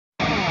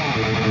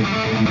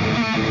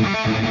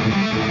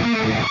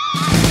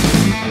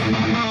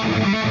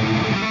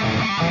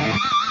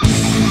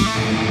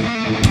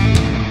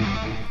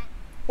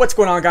What's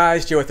going on,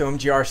 guys? Joe with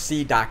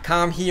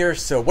OMGRC.com here.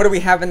 So what do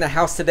we have in the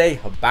house today?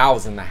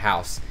 Hobao's in the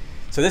house.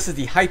 So this is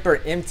the Hyper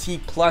MT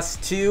Plus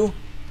 2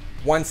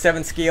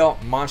 1/7 scale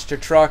monster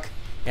truck.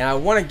 And I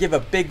want to give a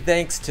big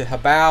thanks to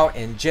Hobao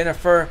and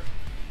Jennifer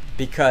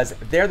because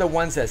they're the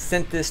ones that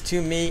sent this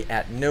to me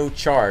at no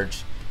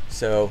charge.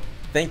 So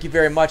thank you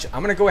very much.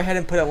 I'm going to go ahead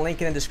and put a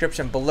link in the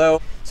description below.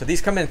 So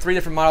these come in 3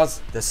 different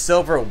models. The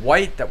silver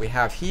white that we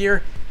have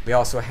here. We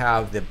also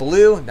have the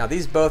blue. Now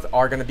these both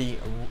are going to be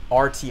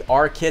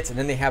RTR kits, and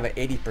then they have an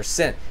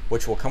 80%,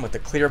 which will come with the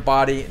clear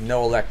body,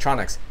 no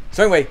electronics.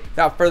 So anyway,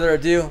 without further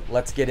ado,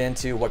 let's get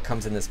into what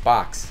comes in this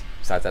box,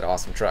 besides that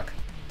awesome truck.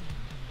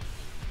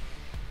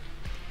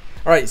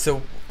 All right,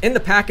 so in the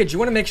package, you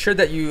want to make sure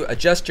that you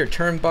adjust your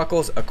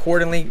turnbuckles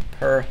accordingly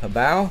per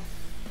Hobao.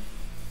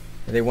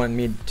 They wanted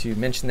me to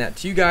mention that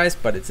to you guys,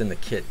 but it's in the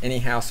kit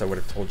anyhow, so I would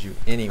have told you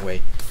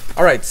anyway.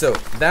 All right, so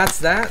that's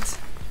that.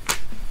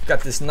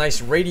 Got this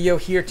nice radio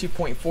here,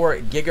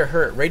 2.4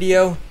 gigahertz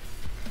radio,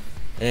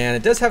 and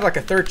it does have like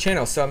a 3rd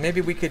channel, so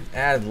maybe we could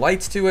add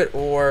lights to it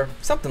or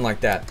something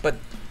like that, but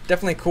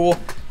definitely cool.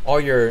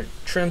 All your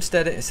trim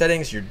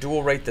settings, your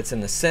dual rate that's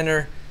in the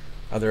center,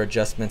 other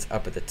adjustments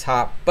up at the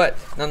top, but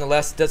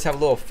nonetheless it does have a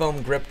little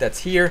foam grip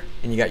that's here,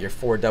 and you got your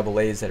 4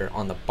 AA's that are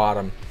on the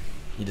bottom.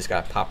 You just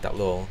gotta pop that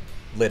little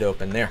lid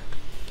open there.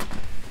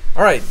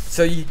 All right,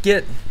 so you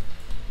get,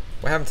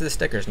 what happened to the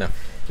stickers now?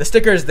 The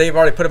stickers, they've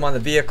already put them on the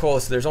vehicle,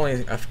 so there's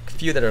only a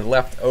few that are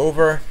left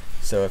over.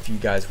 So if you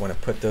guys want to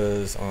put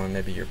those on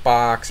maybe your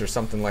box or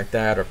something like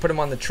that, or put them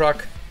on the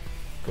truck,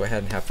 go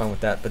ahead and have fun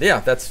with that. But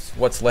yeah, that's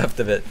what's left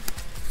of it.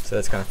 So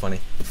that's kind of funny.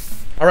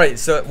 All right,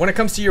 so when it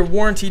comes to your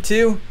warranty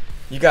too,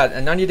 you got a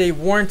 90-day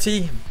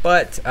warranty,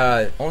 but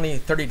only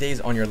 30 days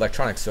on your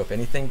electronics. So if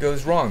anything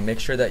goes wrong, make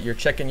sure that you're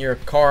checking your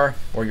car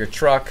or your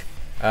truck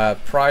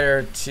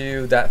prior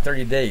to that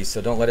 30 days.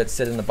 So don't let it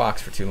sit in the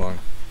box for too long.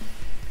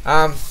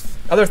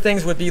 Other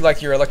things would be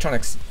like your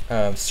electronics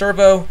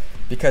servo,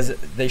 because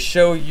they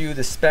show you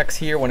the specs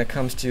here when it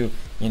comes to,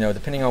 you know,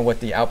 depending on what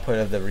the output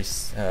of the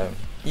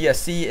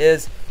ESC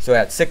is. So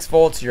at 6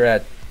 volts, you're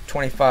at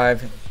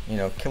 25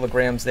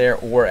 kilograms there,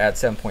 or at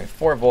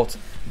 7.4 volts,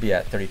 be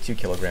at 32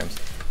 kilograms.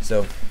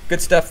 So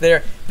good stuff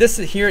there. This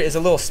here is a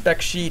little spec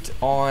sheet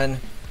on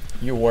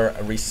your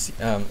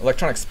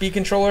electronic speed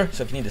controller,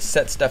 so if you need to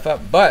set stuff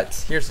up.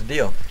 But here's the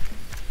deal.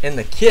 In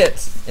the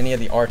kit, any of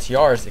the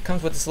RTRs, it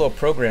comes with this little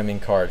programming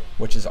card,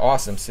 which is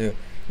awesome. So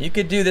you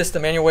could do this the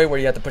manual way, where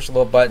you have to push a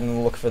little button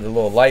and look for the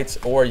little lights,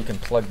 or you can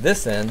plug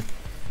this in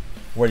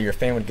where your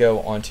fan would go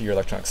onto your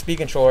electronic speed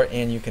controller,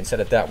 and you can set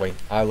it that way.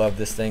 I love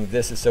this thing.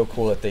 This is so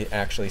cool that they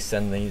actually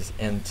send these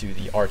into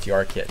the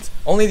RTR kits.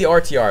 Only the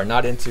RTR,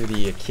 not into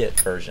the kit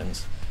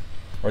versions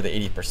or the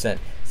 80%.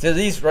 So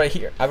these right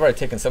here, I've already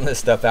taken some of this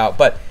stuff out,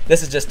 but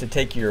this is just to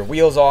take your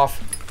wheels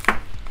off,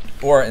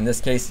 or in this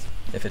case,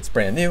 if it's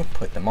brand new,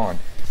 put them on.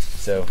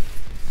 So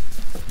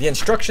the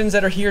instructions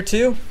that are here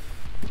too,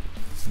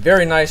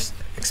 very nice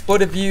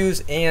exploded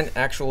views and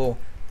actual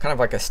kind of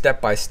like a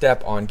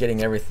step-by-step on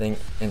getting everything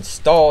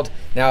installed.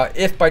 Now,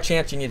 if by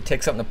chance you need to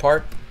take something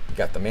apart, you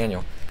got the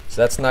manual.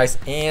 So that's nice.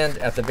 And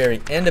at the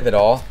very end of it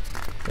all,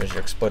 there's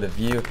your exploded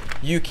view.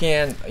 You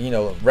can,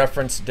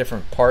 reference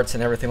different parts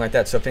and everything like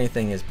that. So if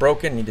anything is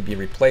broken, need to be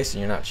replaced, and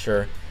you're not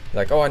sure,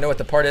 like, oh, I know what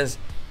the part is.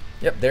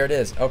 Yep, there it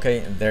is. Okay,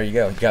 and there you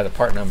go. You got the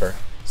part number.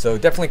 So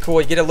definitely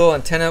cool. You get a little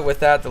antenna with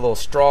that, the little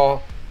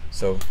straw.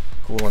 So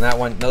cool on that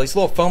one. Now these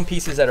little foam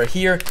pieces that are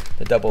here,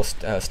 the double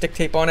stick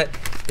tape on it,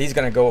 these are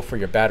going to go for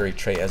your battery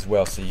tray as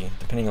well. So you,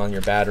 depending on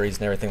your batteries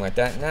and everything like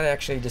that, and that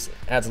actually just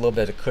adds a little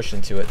bit of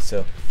cushion to it.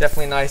 So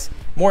definitely nice.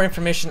 More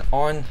information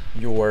on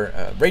your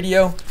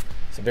radio.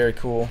 So very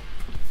cool.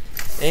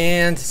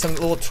 And some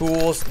little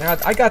tools. Now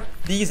I got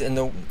these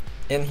in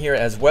here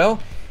as well.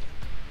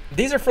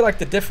 These are for like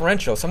the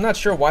differential. So I'm not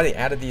sure why they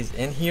added these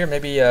in here.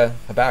 Maybe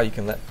Hobao, you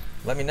can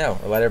let me know,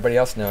 or let everybody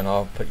else know, and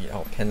I'll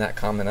pin that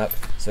comment up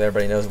so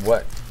everybody knows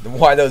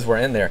why those were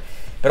in there.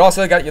 But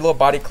also I got your little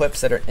body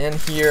clips that are in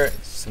here,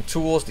 some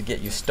tools to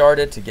get you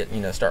started, to get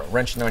start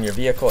wrenching on your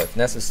vehicle if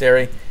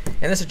necessary.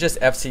 And this is just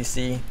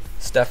FCC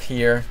stuff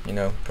here,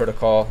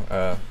 protocol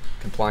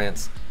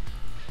compliance.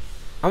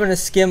 I'm going to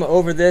skim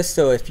over this,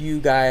 so if you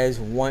guys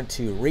want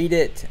to read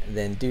it,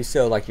 then do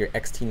so, like your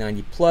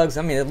XT90 plugs.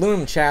 I mean,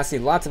 aluminum chassis,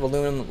 lots of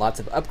aluminum, lots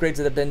of upgrades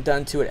that have been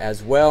done to it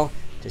as well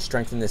to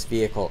strengthen this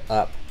vehicle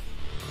up.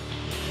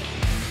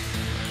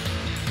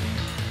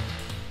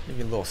 Give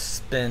you a little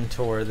spin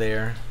tour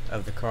there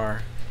of the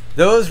car.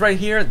 Those right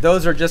here,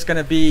 those are just going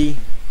to be,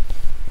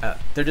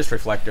 they're just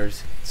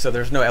reflectors. So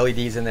there's no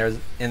LEDs in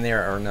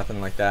there or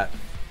nothing like that.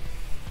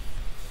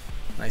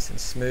 Nice and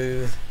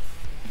smooth.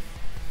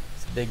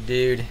 It's a big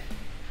dude.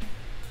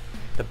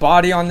 The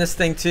body on this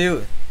thing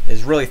too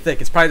is really thick.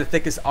 It's probably the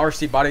thickest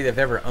RC body they've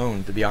ever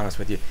owned, to be honest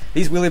with you.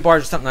 These wheelie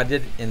bars are something I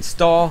did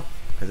install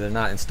because they're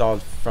not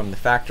installed from the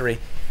factory.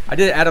 I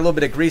did add a little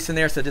bit of grease in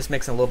there, so it just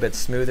makes it a little bit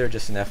smoother,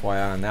 just an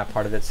FYI on that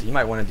part of it. So you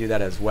might want to do that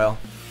as well.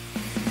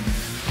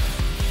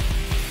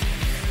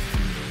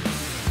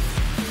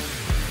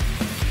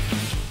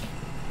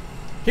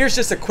 Here's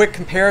just a quick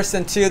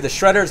comparison to the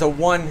shredder is a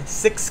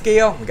 1/6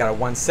 scale. We got a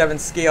 1/7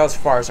 scale as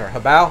far as our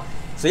Hobao.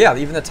 So yeah,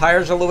 even the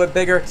tires are a little bit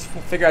bigger.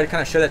 Figure I'd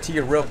kind of show that to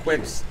you real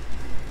quick.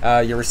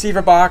 Your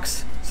receiver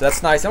box, so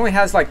that's nice. It only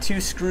has like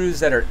 2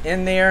 screws that are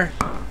in there,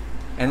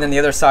 and then the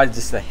other side is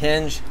just a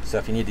hinge. So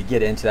if you need to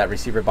get into that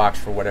receiver box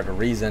for whatever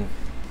reason,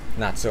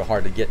 not so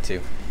hard to get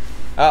to.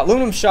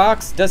 Aluminum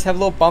shocks does have a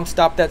little bump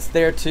stop that's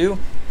there too,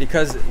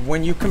 because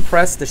when you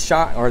compress the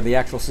shock or the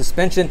actual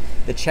suspension,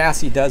 the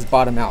chassis does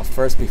bottom out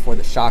first before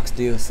the shocks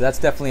do. So that's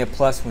definitely a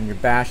plus when you're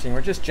bashing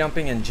or just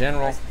jumping in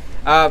general.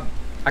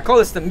 I call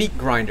this the meat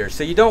grinder.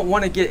 So you don't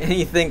want to get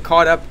anything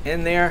caught up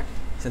in there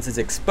since it's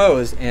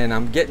exposed, and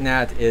I'm getting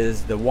at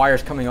is the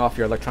wires coming off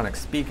your electronic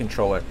speed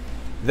controller.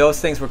 Those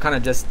things were kind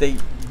of just, they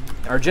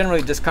are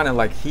generally just kind of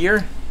like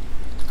here.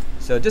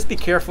 So just be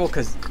careful,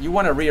 because you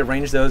want to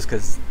rearrange those,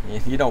 because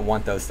you don't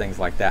want those things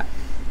like that.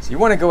 So you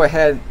want to go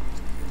ahead,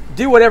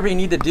 do whatever you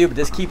need to do, but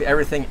just keep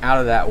everything out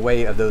of that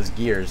way of those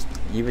gears,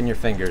 even your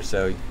fingers.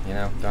 So, you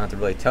know, don't have to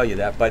really tell you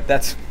that, but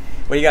that's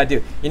what you got to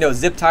do. You know,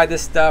 zip tie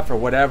this stuff or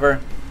whatever,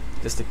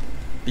 just to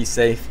be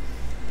safe.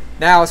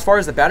 Now, as far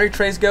as the battery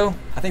trays go,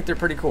 I think they're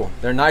pretty cool.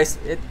 They're nice.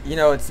 You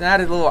know, it's an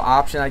added little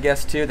option, I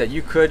guess, too, that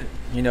you could,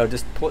 you know,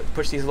 just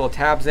push these little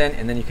tabs in,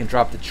 and then you can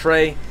drop the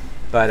tray.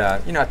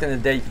 But, you know, at the end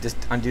of the day, you can just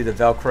undo the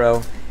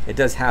Velcro. It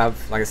does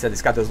have, like I said,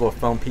 it's got those little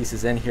foam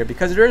pieces in here,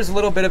 because there is a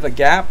little bit of a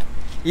gap,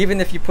 even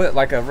if you put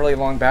like a really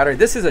long battery.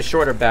 This is a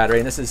shorter battery,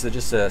 and this is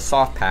just a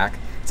soft pack.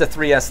 It's a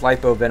 3S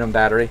LiPo Venom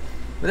battery,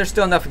 but there's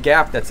still enough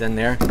gap that's in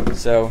there.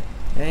 So,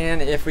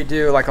 and if we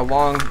do like a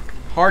long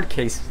hard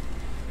case,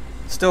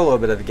 still a little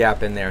bit of a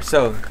gap in there.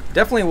 So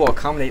definitely will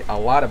accommodate a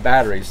lot of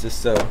batteries,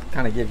 just so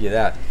kind of give you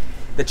that.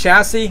 The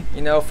chassis,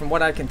 you know, from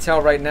what I can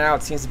tell right now,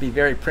 it seems to be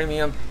very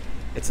premium.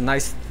 It's a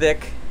nice,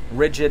 thick,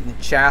 rigid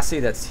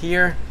chassis that's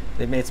here.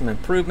 They've made some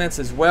improvements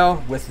as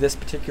well with this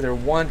particular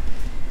one.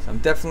 So I'm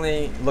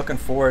definitely looking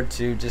forward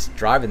to just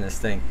driving this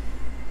thing.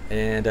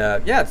 And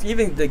yeah, it's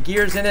even the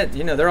gears in it,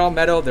 you know, they're all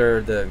metal.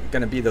 They're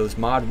going to be those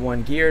Mod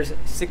 1 gears,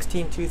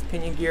 16-tooth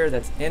pinion gear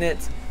that's in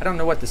it. I don't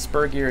know what the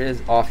spur gear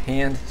is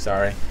offhand,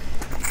 sorry.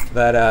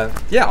 But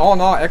yeah, all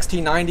in all,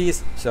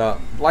 XT90s, so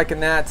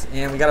liking that.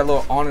 And we got a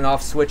little on and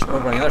off switch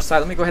over on the other side.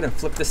 Let me go ahead and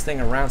flip this thing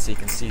around so you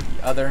can see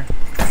the other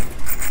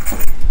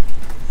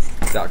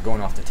without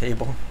going off the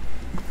table.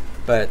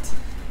 But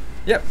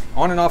yep,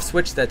 on and off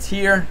switch that's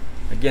here.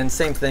 Again,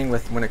 same thing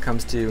with when it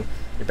comes to your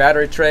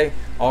battery tray,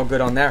 all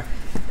good on there.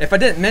 If I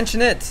didn't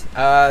mention it,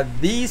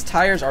 these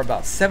tires are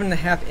about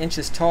 7.5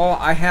 inches tall.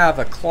 I have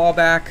a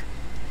clawback,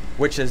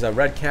 which is a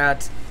Red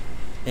Cat,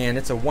 and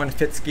it's a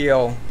 1/5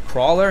 scale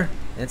crawler,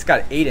 and it's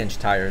got 8-inch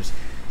tires.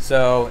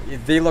 So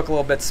they look a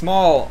little bit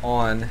small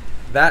on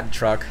that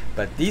truck,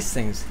 but these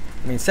things,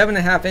 I mean,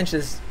 7.5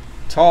 inches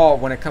tall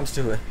when it comes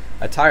to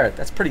a tire,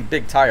 that's a pretty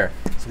big tire.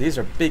 So these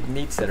are big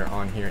meats that are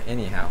on here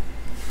anyhow.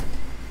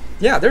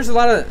 Yeah, there's a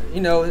lot of,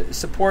 you know,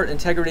 support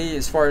integrity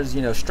as far as,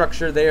 you know,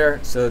 structure there.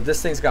 So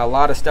this thing's got a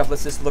lot of stuff.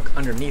 Let's just look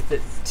underneath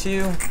it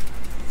too.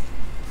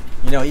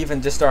 You know,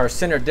 even just our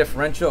center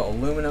differential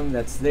aluminum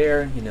that's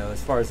there, you know,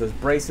 as far as those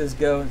braces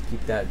go,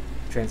 keep that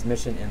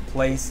transmission in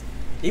place.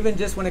 Even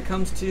just when it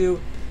comes to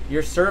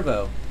your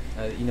servo,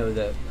 you know,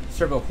 the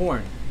servo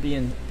horn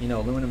being, you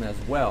know, aluminum as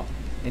well.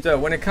 And so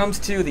when it comes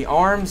to the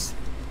arms,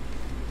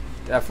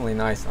 definitely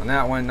nice on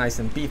that one, nice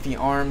and beefy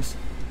arms.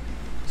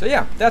 So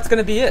yeah, that's going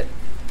to be it.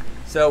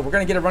 So we're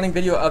going to get a running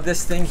video of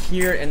this thing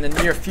here in the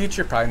near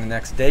future, probably in the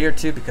next day or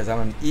two, because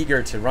I'm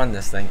eager to run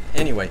this thing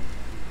anyway.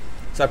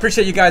 So I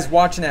appreciate you guys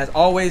watching as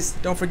always.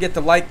 Don't forget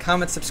to like,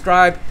 comment,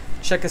 subscribe.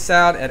 Check us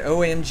out at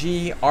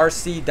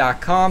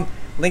OMGRC.com.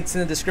 Links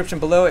in the description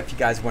below if you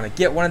guys want to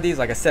get one of these.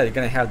 Like I said, you're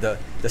going to have the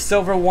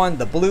silver one,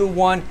 the blue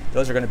one.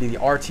 Those are going to be the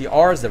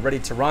RTRs. They're ready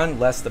to run,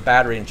 less the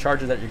battery and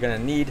charger that you're going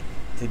to need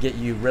to get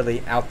you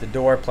really out the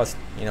door, plus,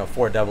 you know,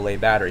 4 AA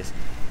batteries.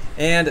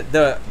 And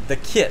the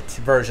kit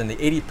version, the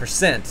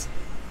 80%,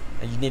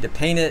 you need to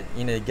paint it,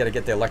 you know, you got to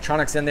get the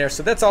electronics in there.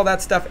 So that's all that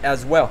stuff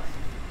as well.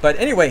 But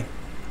anyway,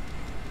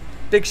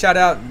 big shout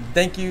out,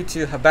 thank you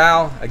to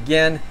Hobao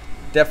again.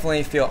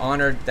 Definitely feel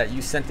honored that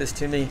you sent this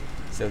to me.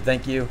 So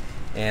thank you,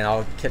 and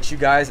I'll catch you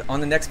guys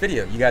on the next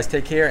video. You guys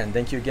take care, and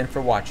thank you again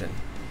for watching.